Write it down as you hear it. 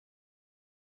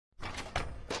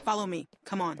Follow me.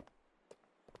 Come on.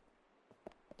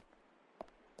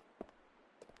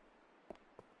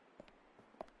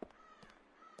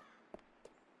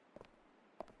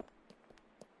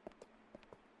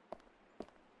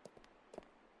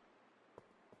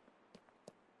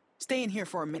 Stay in here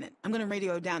for a minute. I'm gonna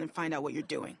radio down and find out what you're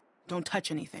doing. Don't touch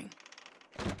anything.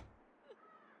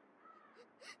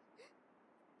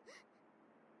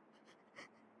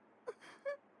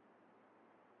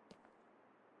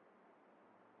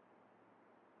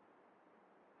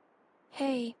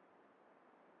 Hey.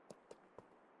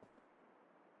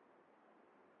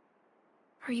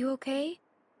 Are you okay?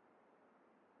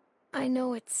 I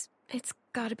know it's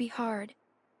gotta be hard.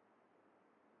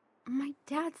 My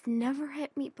dad's never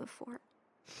hit me before.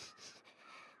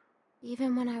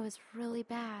 Even when I was really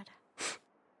bad.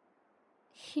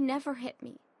 He never hit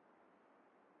me.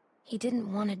 He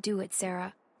didn't want to do it,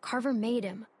 Sarah. Carver made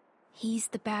him. He's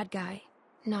the bad guy,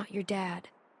 not your dad.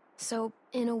 So,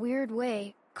 in a weird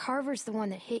way, Carver's the one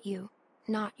that hit you,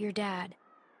 not your dad.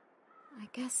 I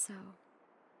guess so.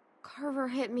 Carver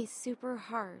hit me super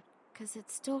hard, 'cause it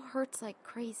still hurts like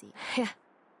crazy. Yeah,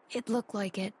 it looked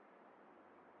like it.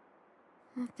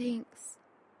 Well, thanks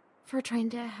for trying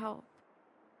to help.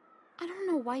 I don't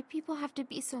know why people have to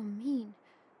be so mean.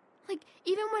 Like,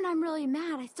 even when I'm really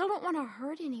mad, I still don't want to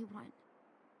hurt anyone.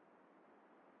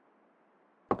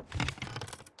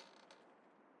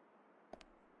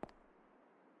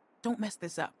 Don't mess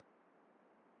this up.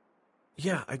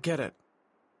 Yeah, I get it.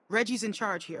 Reggie's in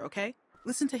charge here, okay?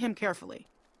 Listen to him carefully.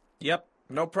 Yep,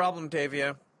 no problem,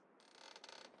 Tavia.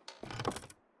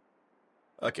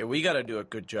 Okay, we gotta do a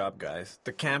good job, guys.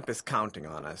 The camp is counting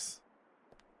on us.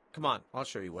 Come on, I'll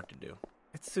show you what to do.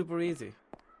 It's super easy.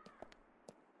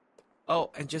 Oh,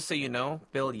 and just so you know,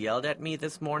 Bill yelled at me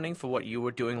this morning for what you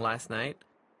were doing last night.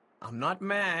 I'm not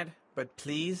mad, but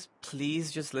please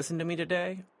just listen to me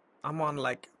today. I'm on,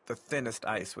 like, the thinnest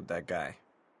ice with that guy.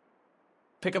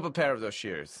 Pick up a pair of those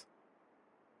shears.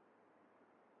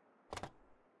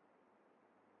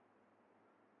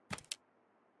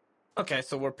 Okay,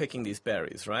 so we're picking these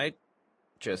berries, right?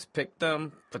 Just pick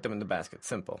them, put them in the basket.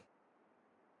 Simple.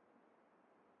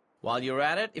 While you're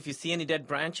at it, if you see any dead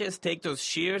branches, take those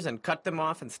shears and cut them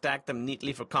off and stack them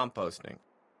neatly for composting.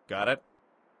 Got it?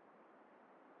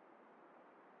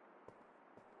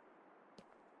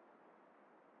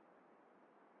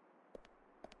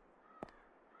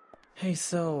 Hey,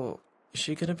 so, is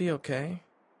she gonna be okay?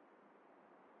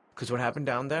 'Cause what happened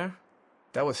down there?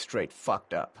 That was straight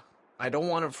fucked up. I don't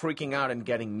want her freaking out and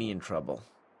getting me in trouble.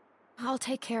 I'll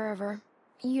take care of her.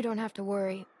 You don't have to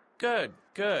worry. Good.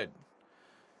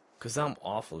 'Cause I'm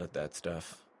awful at that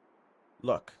stuff.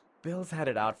 Look, Bill's had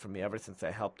it out for me ever since I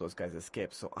helped those guys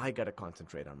escape, so I gotta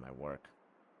concentrate on my work.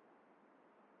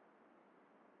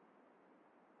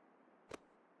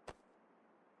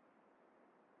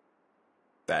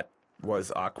 That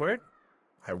was awkward.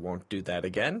 I won't do that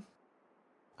again.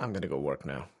 I'm gonna go work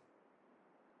now.